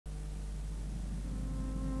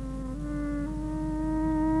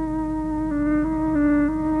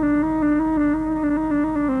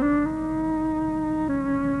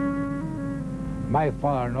My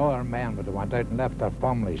father and other men would have went out and left their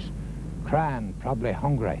families, crying, probably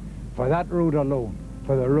hungry, for that road alone,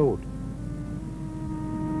 for the road.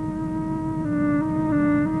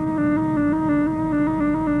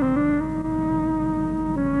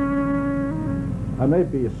 I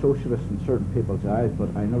might be a socialist in certain people's eyes,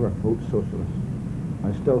 but I never vote socialist.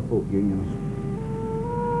 I still vote unionist.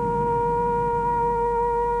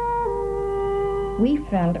 We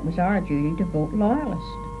felt it was our duty to vote loyalist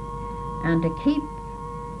and to keep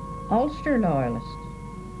Ulster loyalist.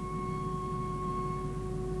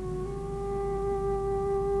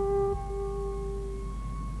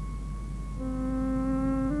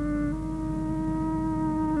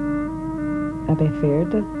 I'd be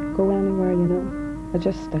feared to go anywhere, you know. I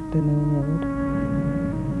just stuck to my own road.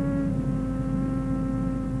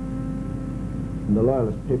 And the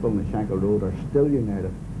loyalist people in the Shankill Road are still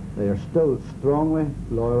united. They are still strongly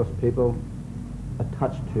loyalist people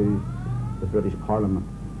attached to the British Parliament.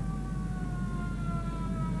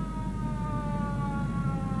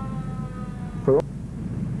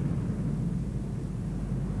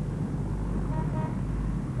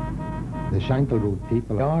 The Shankill Road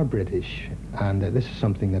people are British, and this is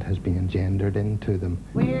something that has been engendered into them.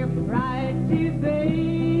 We're proud to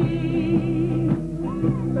be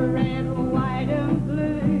red, white and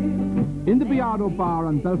blue. In the Biardo Bar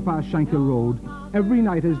on Belfast Shankill Road, every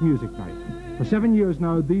night is music night. For 7 years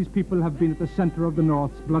now, these people have been at the centre of the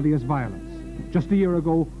North's bloodiest violence. Just a year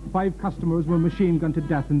ago, 5 customers were machine-gunned to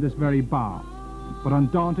death in this very bar. But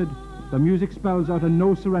undaunted, the music spells out a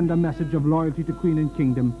no-surrender message of loyalty to Queen and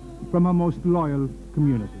Kingdom from her most loyal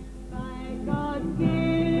community.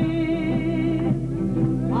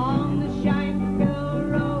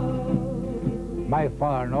 My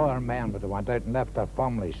father and other men would have went out and left their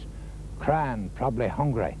families, crying, probably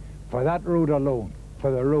hungry, for that road alone,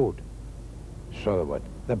 for the road. So they would.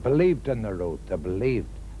 They believed in the road, they believed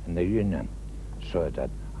in the Union, so they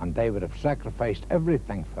did. And they would have sacrificed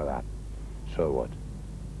everything for that, so they would.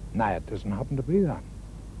 Now it doesn't happen to be that.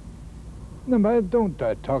 No, but don't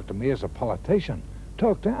talk to me as a politician.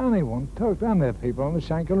 Talk to anyone, talk to any of the people on the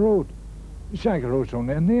Shankill Road. The Shankill Road's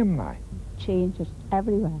only a name now. Changes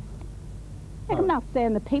everywhere. Like, I'm not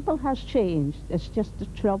saying the people has changed, it's just the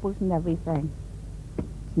troubles and everything.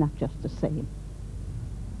 It's not just the same.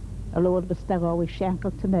 Although it was still always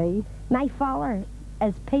Shankill to me. My father,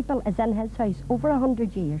 his people is in his house over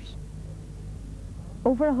 100 years.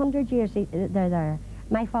 Over 100 years they're there.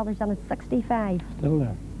 My father's on his 65. Still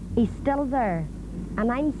there. He's still there,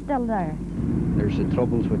 and I'm still there. There's the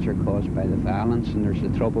troubles which are caused by the violence, and there's the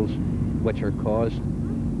troubles which are caused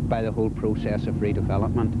by the whole process of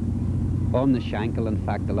redevelopment. On the Shankill, in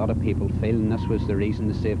fact, a lot of people feel, and this was the reason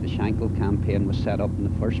the Save the Shankill campaign was set up in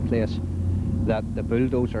the first place, that the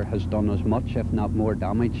bulldozer has done as much, if not more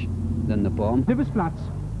damage, than the bomb. Divis flats,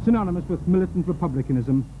 synonymous with militant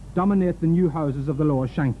republicanism, dominate the new houses of the lower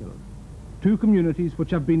Shankill. 2 communities which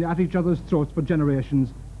have been at each other's throats for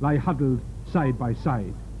generations lie huddled side by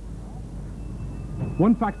side.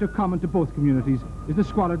 One factor common to both communities is the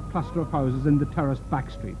squalid cluster of houses in the terraced back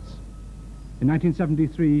streets. In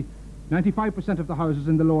 1973, 95% of the houses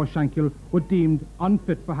in the lower Shankill were deemed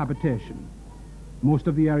unfit for habitation. Most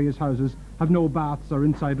of the area's houses have no baths or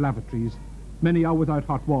inside lavatories. Many are without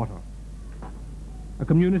hot water. A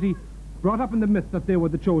community brought up in the myth that they were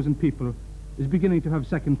the chosen people is beginning to have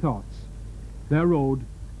second thoughts. Their road,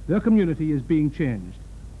 their community is being changed,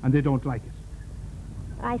 and they don't like it.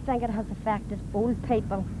 I think it has affected old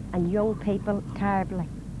people and young people terribly,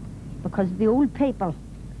 because the old people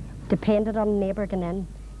depended on a neighbour going in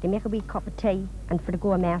to make a wee cup of tea and for to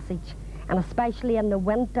go a message, and especially in the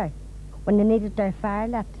winter when they needed their fire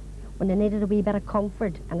lit, when they needed a wee bit of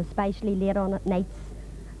comfort, and especially late on at nights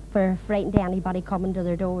for frightened anybody coming to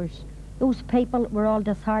their doors. Those people were all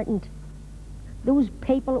disheartened. Those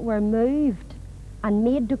people were moved and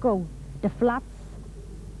made to go to flats.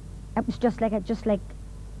 It was just like a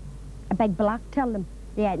big block till them.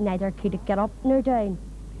 They neither could get up nor down.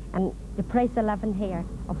 And the price of living here,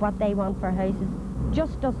 of what they want for houses,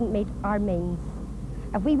 just doesn't meet our means.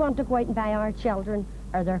 If we want to go out and buy our children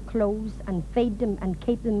or their clothes and feed them and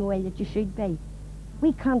keep them the way that you should be,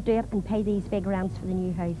 we can't do it and pay these big rents for the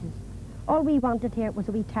new houses. All we wanted here was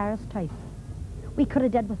a wee terraced house. We could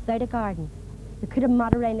have did without a garden. We could have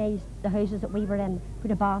modernised the houses that we were in, put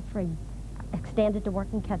a bathroom, extended the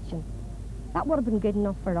working kitchen. That would have been good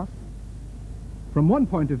enough for us. From one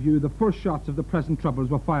point of view, the first shots of the present troubles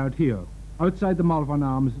were fired here, outside the Malvern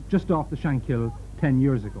Arms, just off the Shankill, 10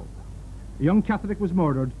 years ago. A young Catholic was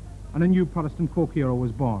murdered, and a new Protestant folk hero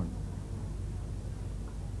was born.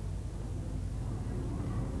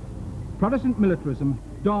 Protestant militarism,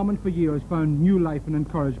 dormant for years, found new life and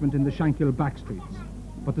encouragement in the Shankill backstreets.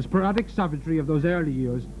 But the sporadic savagery of those early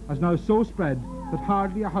years has now so spread that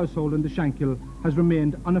hardly a household in the Shankill has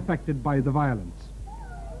remained unaffected by the violence.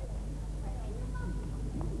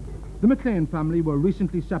 The McLean family were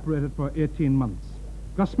recently separated for 18 months.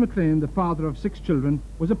 Gus McLean, the father of 6 children,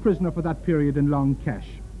 was a prisoner for that period in Long Kesh.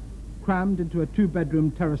 Crammed into a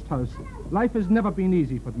 2-bedroom terraced house, life has never been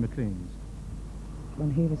easy for the McLeans. When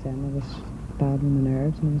he was in, I was bad with my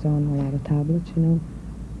nerves and I was on a lot of tablets, you know.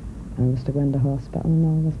 And I was to go into hospital and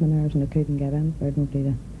all with my nerves and I couldn't get in. I had nobody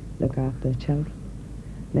to look after the children.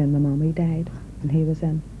 Then my mummy died and he was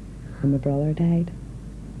in. And my brother died.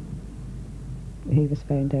 He was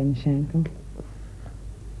found down in Shankill.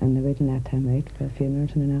 And they wouldn't let him out for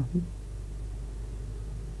funerals and nothing.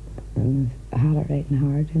 And I had it right and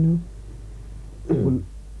hard, you know. Well,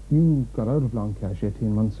 you got out of Long Kesh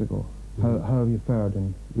 18 months ago. How have you fared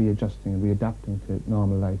in readjusting and readapting to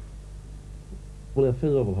normal life? Well, I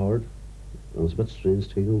feel awful hard. And it's a bit strange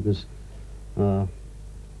too, you know, because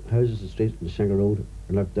houses in the street in the Shankill Road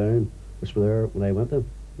are knocked down, which were there when I went in,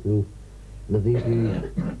 you know. And if these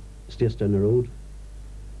new estates down the road,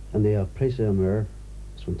 and the price of them there,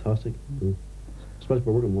 it's fantastic. You know. Especially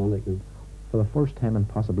for working one, like, you know. For the first time in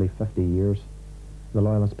possibly 50 years, the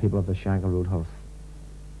loyalist people of the Shankill Road have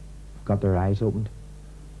got their eyes opened.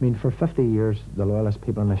 I mean, for 50 years, the loyalist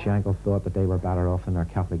people in the Shankill thought that they were better off than their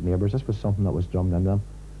Catholic neighbours. This was something that was drummed into them.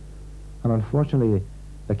 And unfortunately,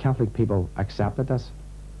 the Catholic people accepted this.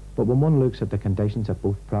 But when one looks at the conditions that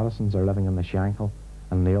both Protestants are living in the Shankill,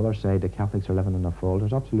 and on the other side, the Catholics are living in the Fold,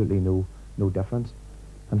 there's absolutely no difference.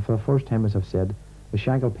 And for the first time, as I've said, the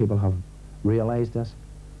Shankill people have realised this,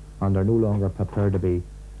 and they're no longer prepared to be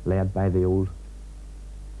led by the old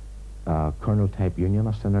colonel-type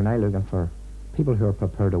unionists, and they're now looking for people who are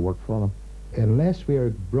prepared to work for them. Unless we are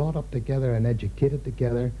brought up together and educated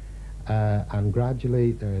together, and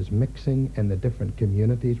gradually there is mixing in the different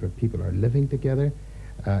communities where people are living together,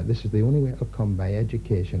 this is the only way it'll come, by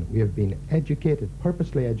education. We have been educated,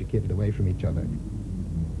 purposely educated away from each other.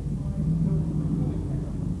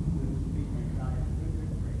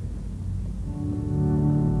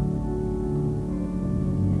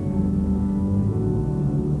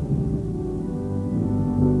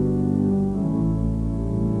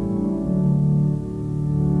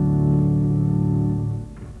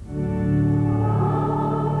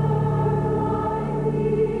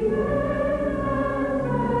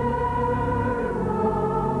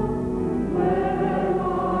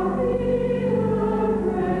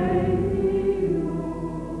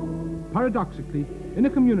 Paradoxically, in a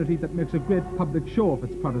community that makes a great public show of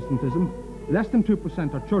its Protestantism, less than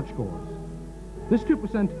 2% are churchgoers. This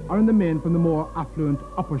 2% are in the main from the more affluent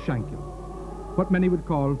Upper Shankill, what many would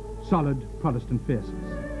call solid Protestant faces.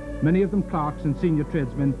 Many of them clerks and senior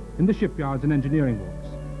tradesmen in the shipyards and engineering works.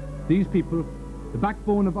 These people, the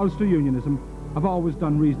backbone of Ulster Unionism, have always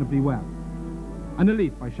done reasonably well. An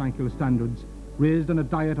elite by Shankill standards, raised on a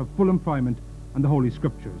diet of full employment and the Holy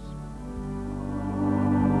Scriptures.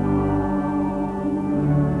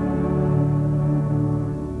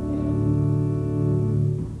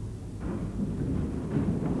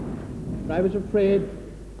 I was afraid,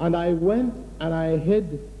 and I went and I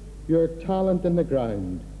hid your talent in the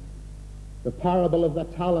ground. The parable of the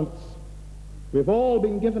talents. We've all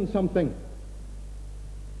been given something.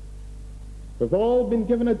 We've all been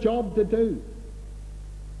given a job to do.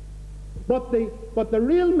 But the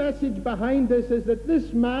real message behind this is that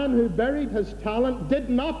this man who buried his talent did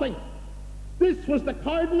nothing. This was the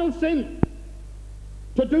cardinal sin,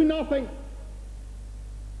 to do nothing.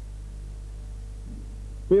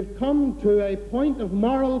 We've come to a point of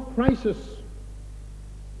moral crisis,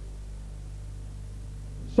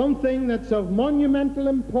 something that's of monumental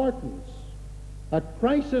importance, a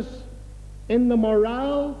crisis in the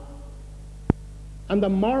morale and the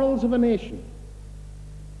morals of a nation.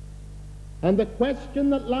 And the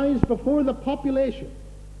question that lies before the population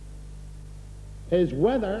is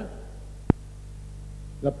whether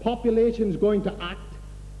the population is going to act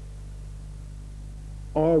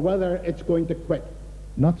or whether it's going to quit.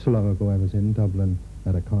 Not so long ago I was in Dublin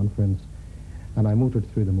at a conference, and I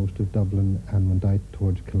motored through the most of Dublin and went out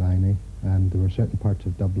towards Killiney, and there were certain parts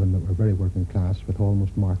of Dublin that were very working class, with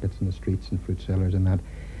almost markets in the streets and fruit sellers and that,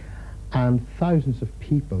 and thousands of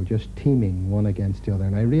people just teeming one against the other.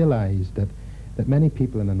 And I realised that many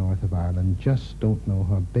people in the north of Ireland just don't know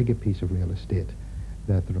how big a piece of real estate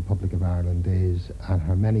that the Republic of Ireland is, and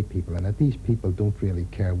how many people, and that these people don't really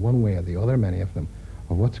care one way or the other, many of them,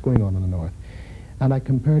 of what's going on in the north. And I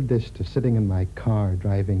compared this to sitting in my car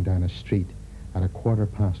driving down a street at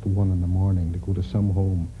 1:15 in the morning to go to some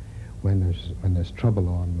home when there's trouble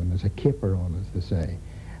on, when there's a caper on, as they say,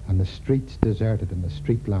 and the streets deserted and the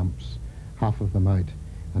street lamps, half of them out,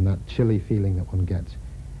 and that chilly feeling that one gets.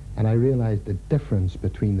 And I realised the difference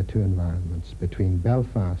between the two environments, between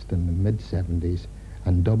Belfast in the mid-70s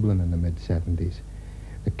and Dublin in the mid-70s.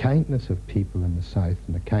 The kindness of people in the south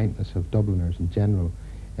and the kindness of Dubliners in general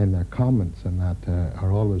in their comments and that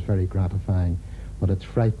are always very gratifying, but it's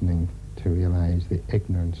frightening to realise the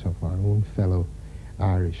ignorance of our own fellow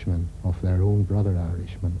Irishmen, of their own brother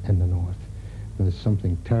Irishmen in the north. There's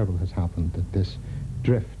something terrible has happened, that this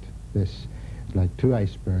drift, this like two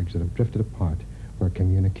icebergs that have drifted apart, where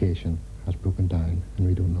communication has broken down and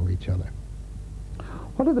we don't know each other.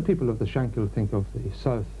 What do the people of the Shankill think of the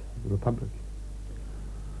South, the Republic?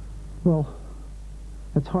 Well,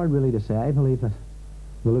 it's hard really to say. I believe that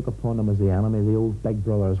they look upon them as the enemy, the old big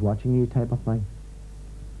brother is watching you type of thing.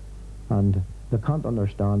 And they can't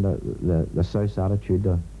understand the South's attitude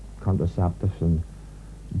to contraceptives and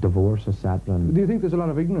divorce, etc. Do you think there's a lot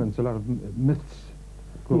of ignorance, a lot of myths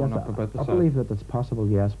growing up about the South? I believe that it's possible,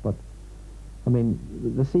 yes, but I mean,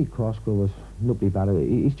 the C. Crossgrove was nobody better.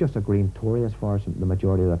 He's just a green Tory as far as the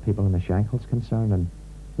majority of the people in the Shankill's concerned, and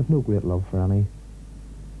they've no great love for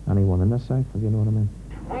anyone in the South, if you know what I mean.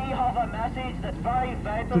 We have a message that's very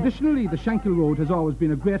vital. Traditionally, the Shankill Road has always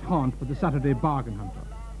been a great haunt for the Saturday bargain hunter.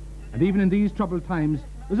 And even in these troubled times,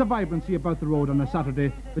 there's a vibrancy about the road on a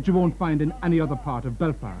Saturday that you won't find in any other part of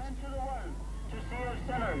Belfast. To save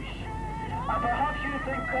sinners. And perhaps you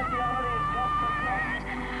think Christianity is just for Christ.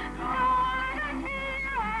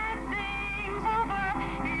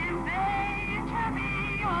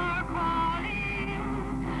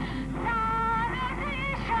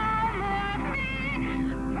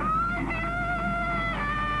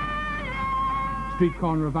 Street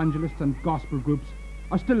corner evangelists and gospel groups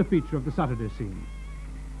are still a feature of the Saturday scene.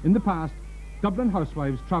 In the past, Dublin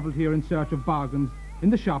housewives travelled here in search of bargains in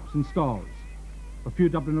the shops and stalls. A few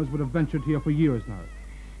Dubliners would have ventured here for years now.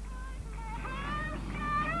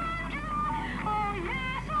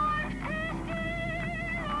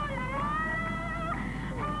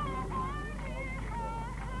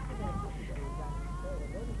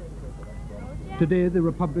 Today, the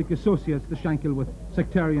Republic associates the Shankill with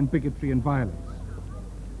sectarian bigotry and violence.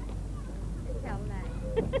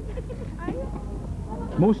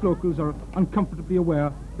 Most locals are uncomfortably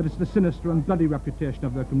aware that it's the sinister and bloody reputation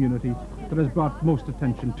of their community that has brought most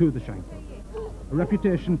attention to the Shankill. A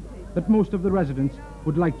reputation that most of the residents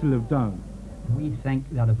would like to live down. We think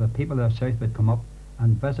that if the people of the South would come up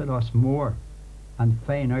and visit us more and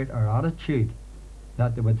find out our attitude,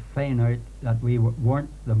 that they would find out that we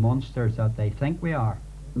weren't the monsters that they think we are.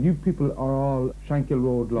 You people are all Shankill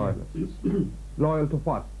Road loyalists. Loyal to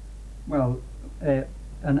what? Well,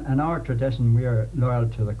 in our tradition, we are loyal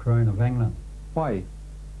to the Crown of England. Why?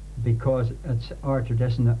 Because it's our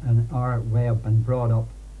tradition and our way of being brought up.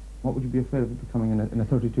 What would you be afraid of becoming in a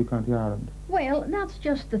 32-county Ireland? Well, that's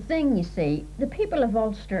just the thing, you see. The people of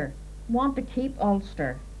Ulster want to keep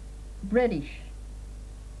Ulster British.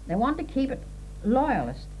 They want to keep it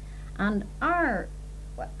loyalist. And well,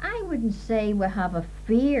 I wouldn't say we have a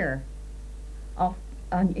fear of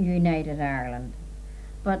a united Ireland,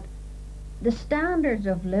 but the standards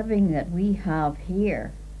of living that we have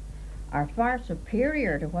here are far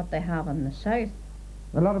superior to what they have in the South.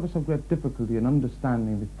 A lot of us have great difficulty in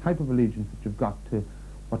understanding the type of allegiance that you've got to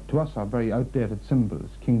what to us are very outdated symbols.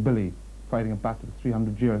 King Billy fighting a battle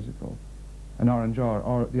 300 years ago, and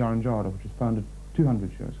or the Orange Order, which was founded 200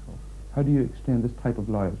 years ago. How do you explain this type of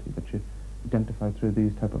loyalty that you identify through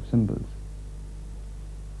these type of symbols?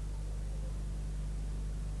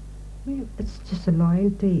 Well, it's just a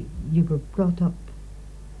loyalty. You were brought up,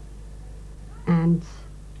 and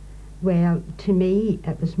well, to me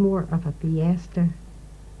it was more of a fiesta,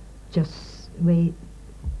 just the way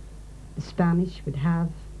the Spanish would have,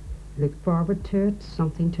 look forward to it,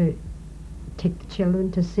 something to take the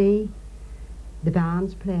children to see, the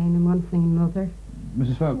bands playing and one thing and another.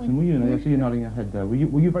 Mrs. Ferguson, were you, I see you nodding your head there, were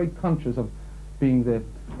you very conscious of being the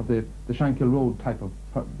Shankill Road type of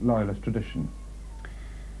loyalist tradition?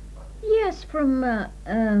 Yes, from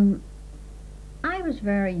I was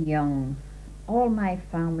very young. All my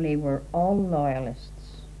family were all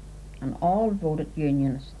loyalists and all voted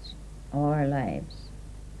unionists all our lives.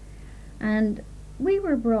 And we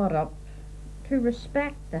were brought up to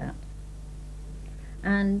respect that.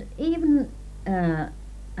 And even at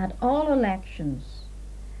all elections,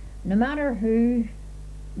 no matter who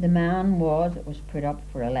the man was that was put up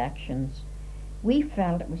for elections, we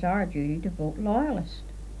felt it was our duty to vote loyalist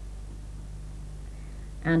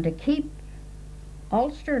and to keep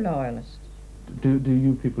Ulster loyalist. Do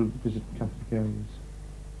you people visit Catholic areas?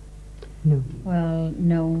 No. Well,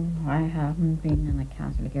 no, I haven't been in a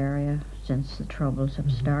Catholic area since the Troubles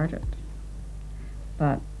have started.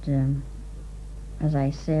 But as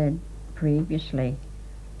I said previously,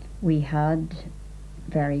 we had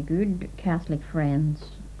very good Catholic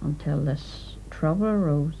friends until this trouble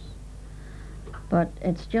arose. But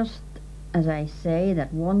it's just, as I say,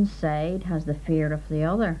 that one side has the fear of the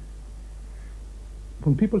other.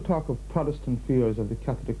 When people talk of Protestant fears of the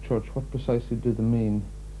Catholic Church, what precisely do they mean?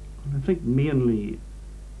 I think mainly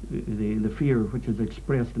the fear which is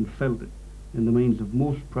expressed and felt in the minds of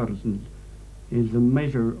most Protestants is a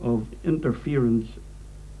measure of interference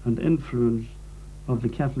and influence of the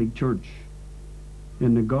Catholic Church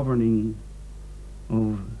in the governing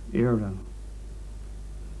of era.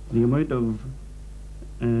 The amount of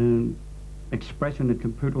expression it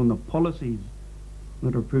can put on the policies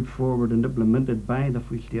that are put forward and implemented by the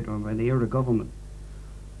Free State or by the era government.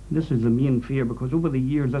 This is the main fear, because over the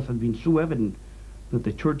years this has been so evident that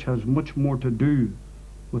the Church has much more to do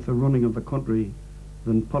with the running of the country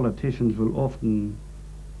than politicians will often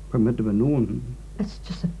permit to be known. It's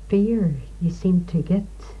just a fear you seem to get,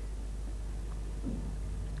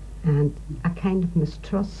 and a kind of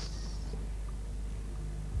mistrust.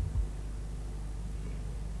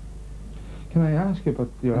 Can I ask you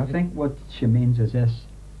about your... I think what she means is this: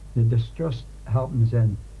 the distrust happens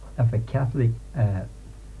in if a Catholic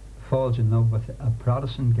falls in love with a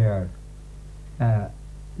Protestant girl, they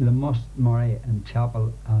must marry in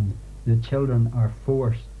chapel, and the children are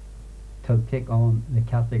forced to take on the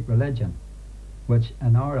Catholic religion, which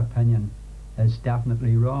in our opinion is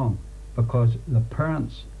definitely wrong, because the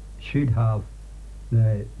parents should have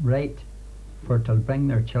the right to bring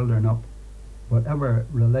their children up whatever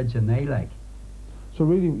religion they like. So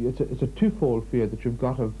really it's a twofold fear that you've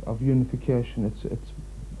got of unification. It's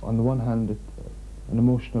on the one hand an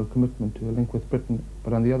emotional commitment to a link with Britain,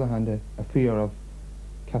 but on the other hand a fear of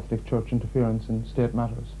Catholic Church interference in state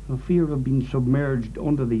matters. A fear of being submerged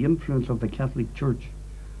under the influence of the Catholic Church,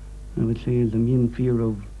 I would say, is the main fear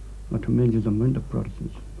of a tremendous amount of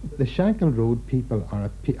Protestants. The Shankill Road people are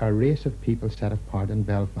a race of people set apart in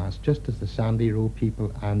Belfast, just as the Sandy Row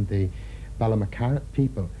people and the Ballamacarrot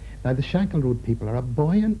people. Now the Shankill Road people are a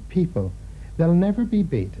buoyant people. They'll never be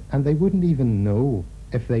beat, and they wouldn't even know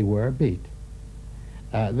if they were beat.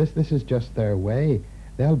 This is just their way.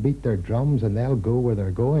 They'll beat their drums and they'll go where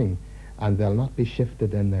they're going, and they'll not be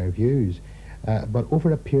shifted in their views. But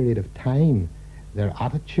over a period of time, their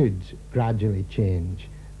attitudes gradually change,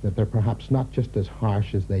 that they're perhaps not just as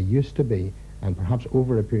harsh as they used to be, and perhaps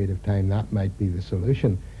over a period of time that might be the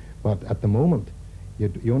solution. But at the moment,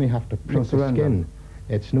 you only have to prick the skin.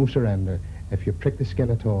 It's no surrender. If you prick the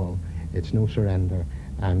skin at all, it's no surrender.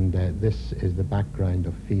 And this is the background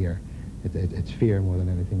of fear. It's fear more than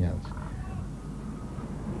anything else.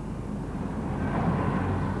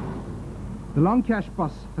 The Long Cash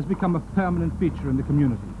bus has become a permanent feature in the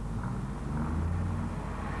community.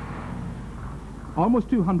 Almost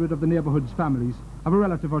 200 of the neighbourhood's families have a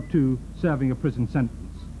relative or two serving a prison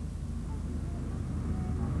sentence.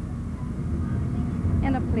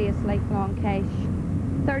 In a place like Long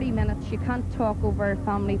Cash, 30 minutes you can't talk over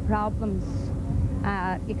family problems,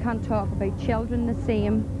 you can't talk about children the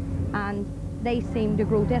same, and they seem to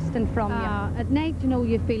grow distant from you. At night, you know,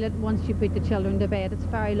 you feel it once you put the children to bed. It's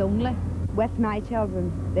very lonely. With my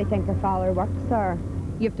children, they think their father works there.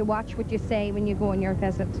 You have to watch what you say when you go on your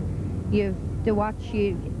visit. You have to watch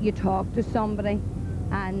you talk to somebody,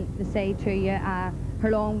 and they say to you, how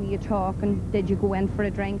long will you talk, and did you go in for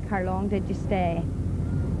a drink, how long did you stay?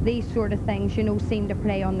 These sort of things, you know, seem to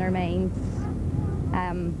play on their minds.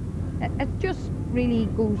 It just really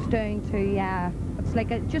goes down to, it's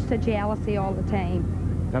like just a jealousy all the time.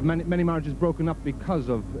 Have many marriages broken up because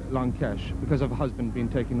of Long Cash, because of a husband being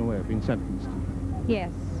taken away, being sentenced?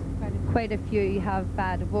 Yes, quite a few have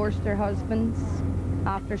divorced their husbands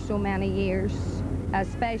after so many years,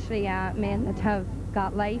 especially men that have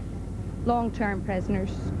got life, long-term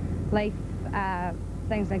prisoners, life,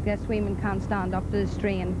 things like this. Women can't stand up to the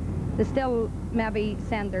strain. They still maybe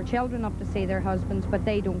send their children up to see their husbands, but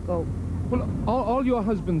they don't go. Well, all your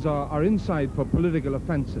husbands are inside for political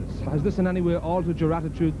offences. Has this in any way altered your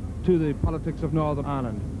attitude to the politics of Northern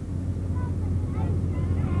Ireland?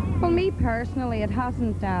 Well, me personally, it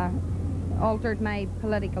hasn't altered my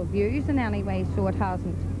political views in any way, so it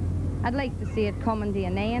hasn't. I'd like to see it coming to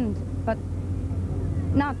an end, but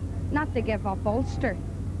not to give up Ulster.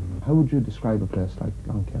 How would you describe a place like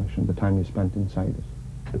Long Cash and the time you spent inside it?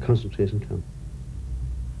 A concentration camp.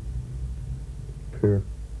 Poor.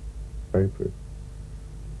 Very poor.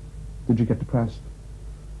 Did you get depressed?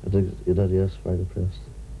 I did, yes, very depressed.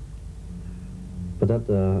 But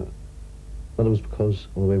that But it was because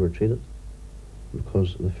of the way we were treated,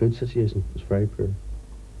 because the food situation was very poor.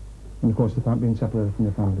 And of course the being separated from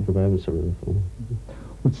your family. The being separated from family.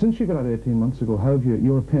 But since you got out 18 months ago, how have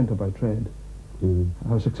you're a painter by trade.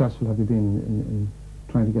 How successful have you been in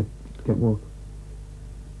trying to get work?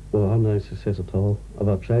 Well, I haven't had success at all.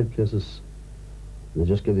 I've tried places, and they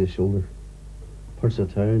just give you a shoulder. Parts of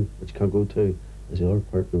the town that you can't go to is the other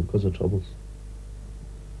part because of troubles.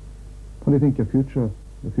 What do you think the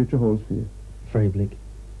future holds for you? Very bleak.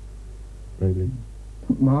 Very bleak.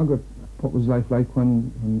 Margaret, what was life like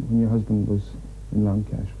when your husband was in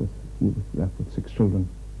Lancash with you left with 6 children?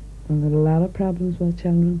 Well, there were a lot of problems with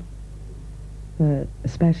children,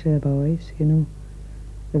 especially the boys, you know.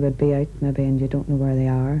 They would be out maybe and you don't know where they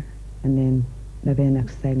are, and then maybe the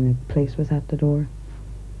next thing the police was at the door.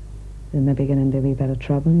 They maybe get into a wee bit of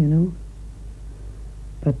trouble, you know.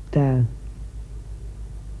 But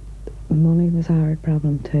money was a hard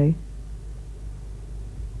problem too.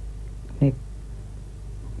 Like,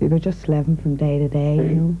 we were just living from day to day, you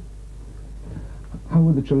know. How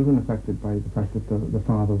were the children affected by the fact that the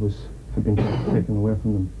father had been taken away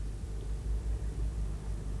from them?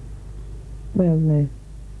 Well,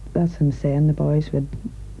 that's him saying the boys would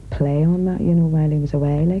play on that, you know, while he was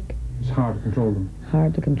away, like. It's hard to control them.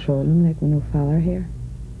 Hard to control them, like, with no father here.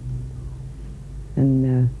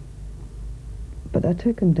 And, but I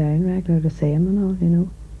took him down regular to see him and all, you know.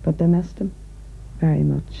 But they missed him very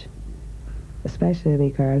much. Especially the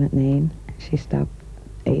wee girl at 9. She stopped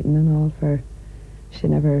eating and all for... She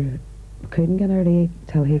never couldn't get her to eat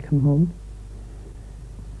till he come home.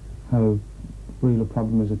 How real a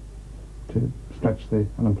problem is it to stretch the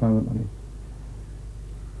unemployment money?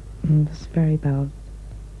 It's very bad.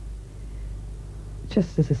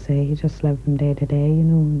 Just as I say, you just live from day to day, you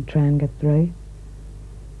know, and try and get through.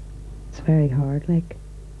 It's very hard, like.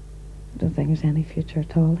 I don't think there's any future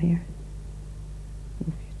at all here.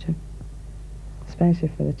 No future. Especially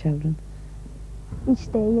for the children.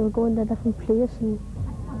 Each day you were going to a different place and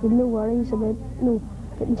you had no worries about, you know,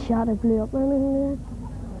 getting shot or blew up or anything like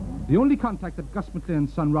that. The only contact that Gus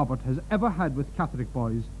McLean's son Robert has ever had with Catholic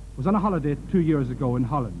boys was on a holiday 2 years ago in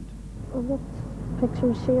Holland. I've got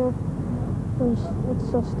pictures here.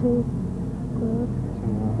 It's us two.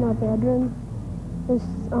 In our bedroom. There's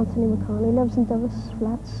Anthony McConnell. He lives in Davis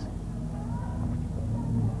Flats.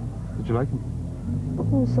 Did you like him?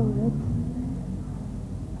 He's alright.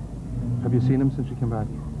 Have you seen him since you came back?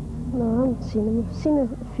 No, I haven't seen him. I've seen a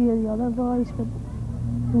few of the other boys, but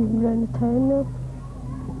around the town now.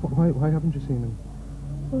 Why haven't you seen him?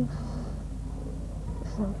 I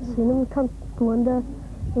haven't seen him. We can't go into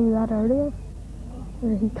that area.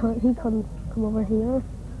 He couldn't come over here.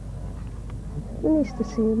 It's nice to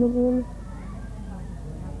see him again.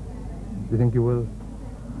 Do you think you will?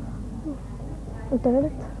 I doubt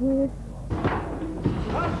it. Yeah.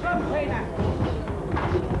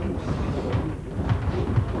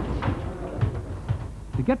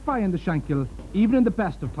 To get by in the Shankill, even in the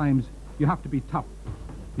best of times, you have to be tough.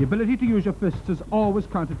 The ability to use your fists has always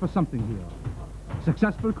counted for something here. A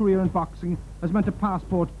successful career in boxing has meant a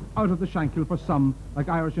passport out of the Shankill for some, like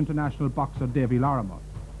Irish international boxer Davy Larimer.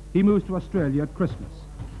 He moves to Australia at Christmas.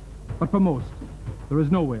 But for most, there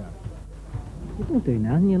is nowhere. You don't do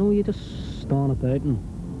nothing, you know, you just stand about and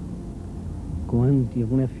go in.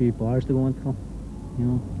 You've only a few bars to go into, you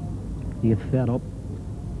know. You get fed up.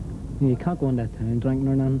 You can't go into town drinking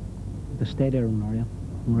or nothing. You stay there in an area,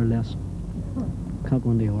 more or less. Can't go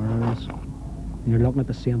into your areas. You're looking at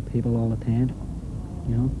the same people all the time,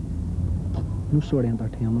 you know. No sort of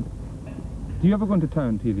entertainment. Do you ever go into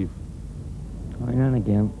town till you leave? Oh, now and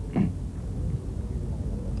again.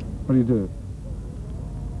 What do you do?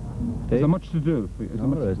 Is there much to do? No,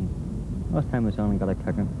 there isn't. Last time I was on and got a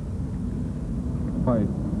kicking. Why?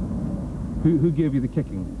 Who gave you the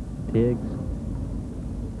kicking? Pigs.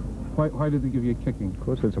 Why did they give you a kicking? Of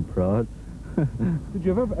course it's a prod. Did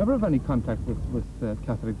you ever have any contact with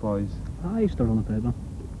Catholic boys? I used to run about them.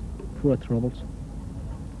 Before the troubles.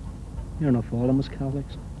 Near enough all of them was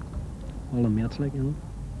Catholics. All the mates, like, you know.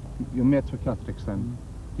 Your mates were Catholics then?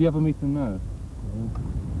 Do you ever meet them now? No.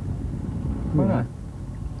 Why not?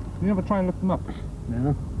 You never try and look them up?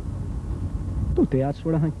 No. Don't do that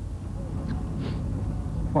sort of thing.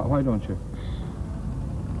 Why don't you?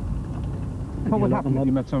 What would happen if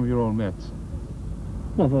you met some of your old mates?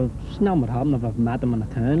 Well, it's not what happened if I've met them in the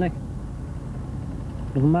town, like.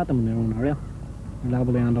 But if I met them in their own area, they're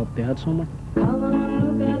liable to end up dead somewhere. Come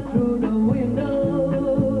on, look through the window.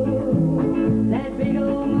 That big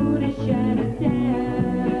old moon is shining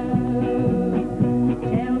down.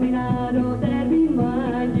 Tell me now, don't that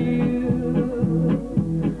remind you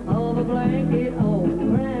of a blanket on the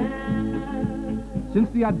ground?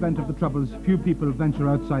 the advent of the Troubles, few people venture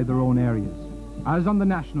outside their own areas. As on the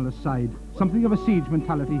nationalist side, something of a siege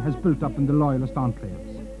mentality has built up in the loyalist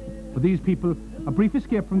enclaves. For these people, a brief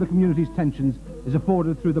escape from the community's tensions is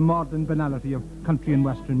afforded through the maudlin banality of country and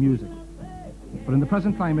western music. But in the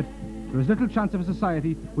present climate, there is little chance of a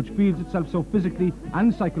society which feels itself so physically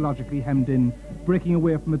and psychologically hemmed in, breaking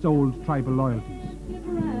away from its old tribal loyalties.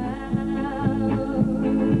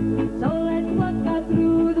 So let's walk out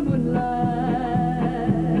through the moonlight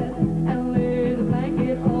and lay the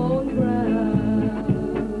blanket on the ground.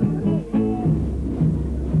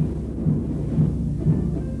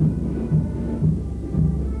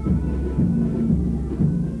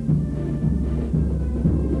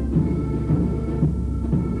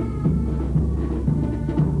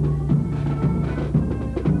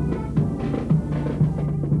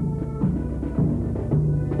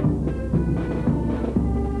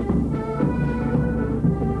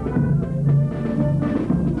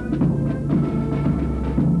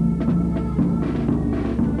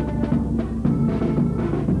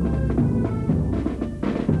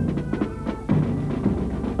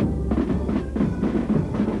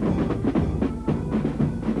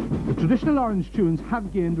 Traditional Orange tunes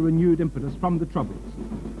have gained a renewed impetus from the Troubles,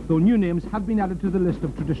 though new names have been added to the list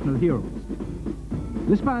of traditional heroes.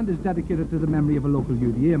 This band is dedicated to the memory of a local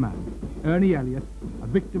UDA man, Ernie Elliott, a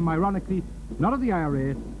victim, ironically, not of the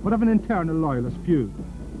IRA, but of an internal loyalist feud.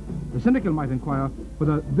 The cynical might inquire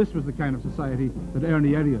whether this was the kind of society that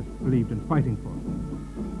Ernie Elliott believed in fighting for.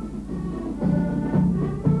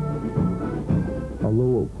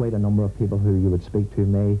 Although quite a number of people who you would speak to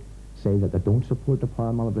may say that they don't support the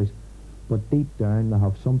paramilitaries, but deep down they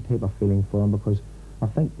have some type of feeling for them, because I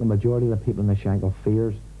think the majority of the people in the Shankill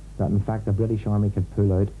fears that in fact the British Army could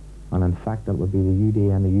pull out, and in fact it would be the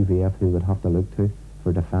UDA and the UVF who would have to look to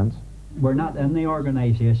for defence. We're not in the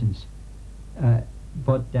organisations,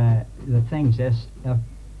 but the thing's this: if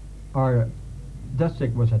our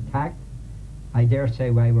district was attacked, I dare say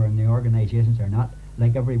why we're in the organisations or not,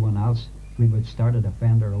 like everyone else, we would start to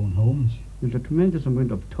defend our own homes. There's a tremendous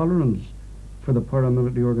amount of tolerance for the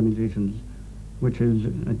paramilitary organisations, which is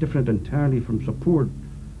different entirely from support.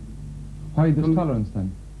 Why this tolerance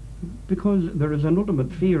then? Because there is an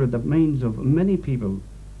ultimate fear in the minds of many people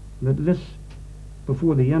that this,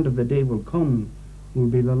 before the end of the day will come, will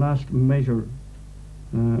be the last measure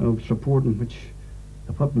of support on which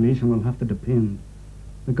the population will have to depend.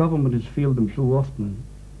 The government has failed them so often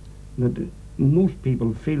that most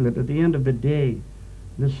people feel that at the end of the day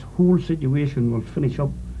this whole situation will finish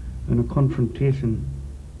up in a confrontation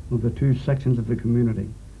of the two sections of the community.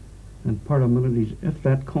 And paramilitaries, if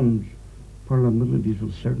that comes, paramilitaries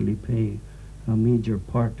will certainly play a major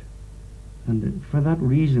part. And for that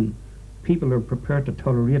reason, people are prepared to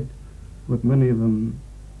tolerate what many of them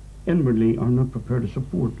inwardly are not prepared to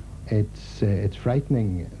support. It's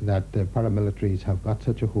frightening that the paramilitaries have got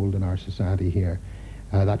such a hold in our society here.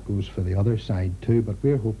 That goes for the other side too, but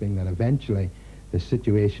we're hoping that eventually the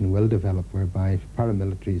situation will develop whereby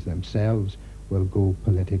paramilitaries themselves will go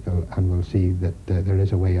political and will see that there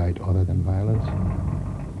is a way out other than violence.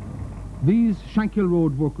 These Shankill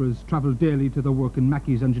Road workers travel daily to their work in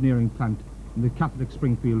Mackey's engineering plant in the Catholic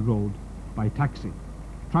Springfield Road by taxi.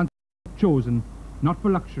 Transport chosen not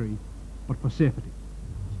for luxury, but for safety.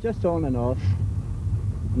 It's just on and off.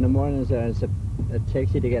 In the mornings it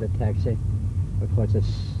takes you to get a taxi because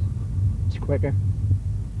it's quicker.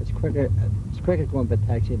 It's quicker going by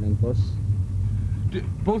taxi than bus.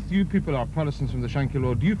 Both you people are Protestants from the Shankill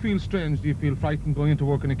Road. Do you feel strange? Do you feel frightened going into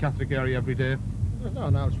work in a Catholic area every day? There's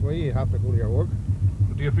nothing else for you. You have to go to your work.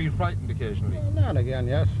 But do you feel frightened occasionally? Now and again,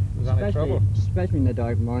 yes. There's any trouble. Especially in the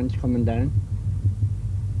dark mornings coming down.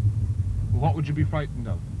 What would you be frightened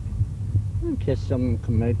of? In case someone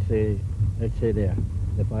come out to, let's say, the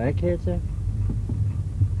barricades there.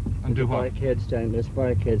 And do what? There's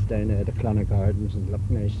barricades down there at the Clonagh Gardens and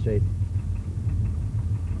Lucknow Street.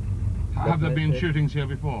 Have there been shootings here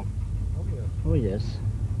before? Oh yes.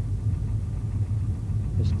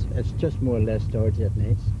 It's just more or less dodgy at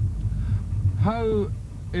nights. How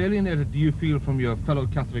alienated do you feel from your fellow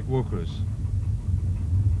Catholic workers?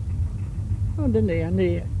 Oh, they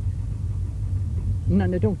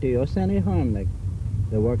don't do us any harm. Like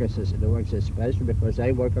the workers especially, because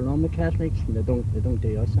I work along with Catholics, and they don't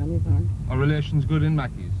do us any harm. Are relations good in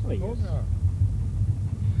Mackey's? Oh yes.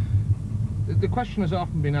 The question has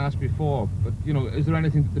often been asked before, but you know, is there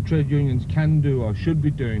anything that the trade unions can do or should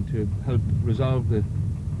be doing to help resolve the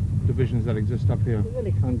divisions that exist up here? They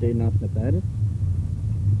really can't do nothing about it.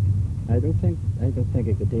 I don't think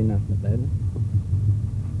it could do nothing about it.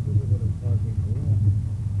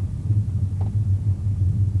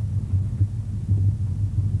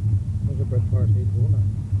 about far as he's going now.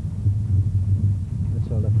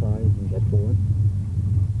 That's all the far you can get going.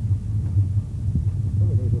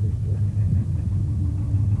 Probably knows what he's doing.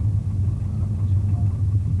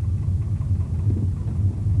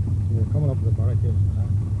 So you're coming up to the barricades now.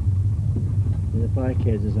 The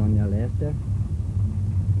barricades is on your left there.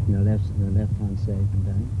 The left-hand side and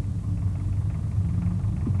down.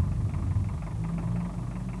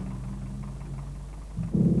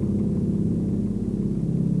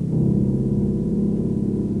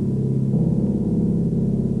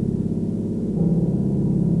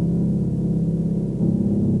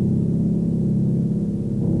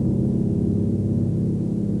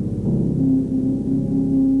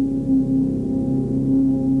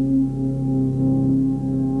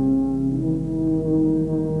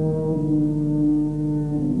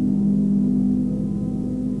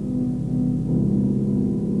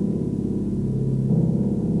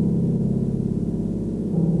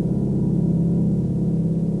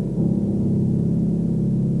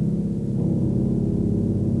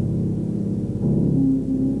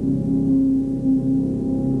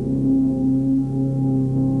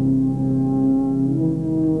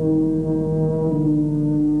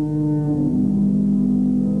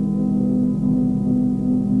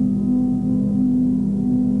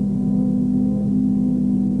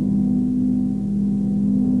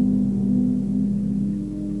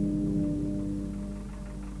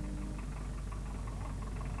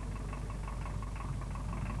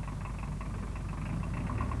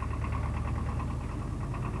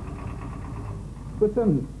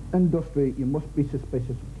 Within industry, you must be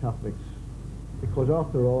suspicious of Catholics, because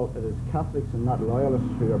after all, it is Catholics and not loyalists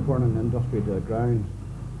who are burning industry to the ground,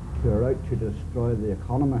 who are out to destroy the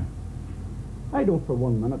economy. I don't for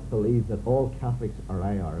 1 minute believe that all Catholics are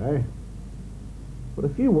IRA, but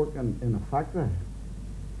if you work in a factory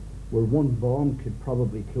where one bomb could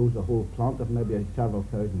probably close a whole plant of maybe several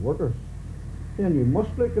thousand workers, then you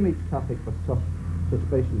must look at each Catholic with such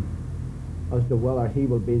suspicion as to whether he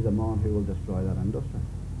will be the man who will destroy that industry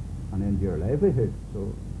and end your livelihood.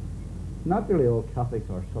 So, not really all Catholics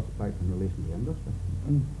are suspect in relation to industry.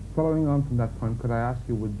 And following on from that point, could I ask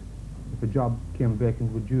you, if a job came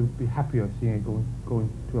vacant, would you be happier seeing it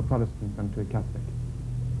going to a Protestant than to a Catholic?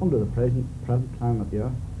 Under the present climate, yeah,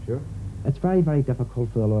 sure. It's very, very difficult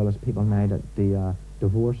for the loyalist people now to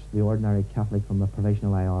divorce the ordinary Catholic from the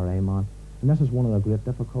provisional IRA man. And this is one of the great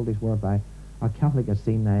difficulties, whereby a Catholic is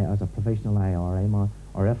seen now as a provisional IRA man,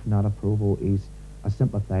 or if not a provo, he's a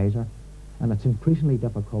sympathiser. And it's increasingly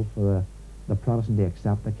difficult for the Protestant to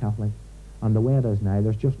accept the Catholic. And the way it is now,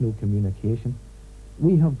 there's just no communication.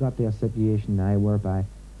 We have got to a situation now whereby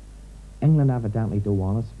England evidently don't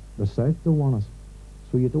want us, the South don't want us.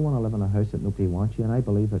 So you don't want to live in a house that nobody wants you, and I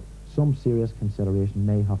believe that some serious consideration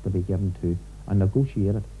may have to be given to a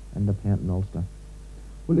negotiated independent Ulster.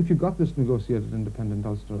 Well, if you got this negotiated independent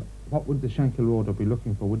Ulster, what would the Shankill Road be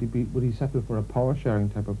looking for? Would he settle for a power-sharing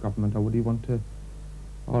type of government, or would he want to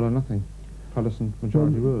all or nothing, Protestant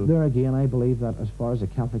majority rule? There again, I believe that as far as the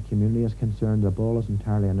Catholic community is concerned, the ball is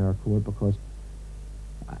entirely in their court, because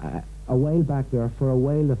a while back there, for a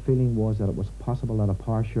while, the feeling was that it was possible that a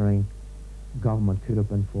power-sharing government could have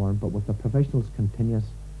been formed, but with the provisionals' continuous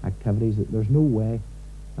activities, there's no way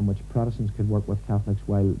in which Protestants could work with Catholics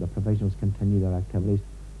while the provisionals continue their activities.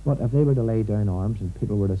 But if they were to lay down arms and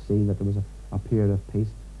people were to see that there was a period of peace,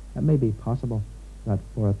 it may be possible that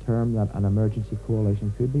for a term that an emergency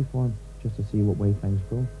coalition could be formed, just to see what way things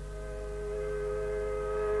go.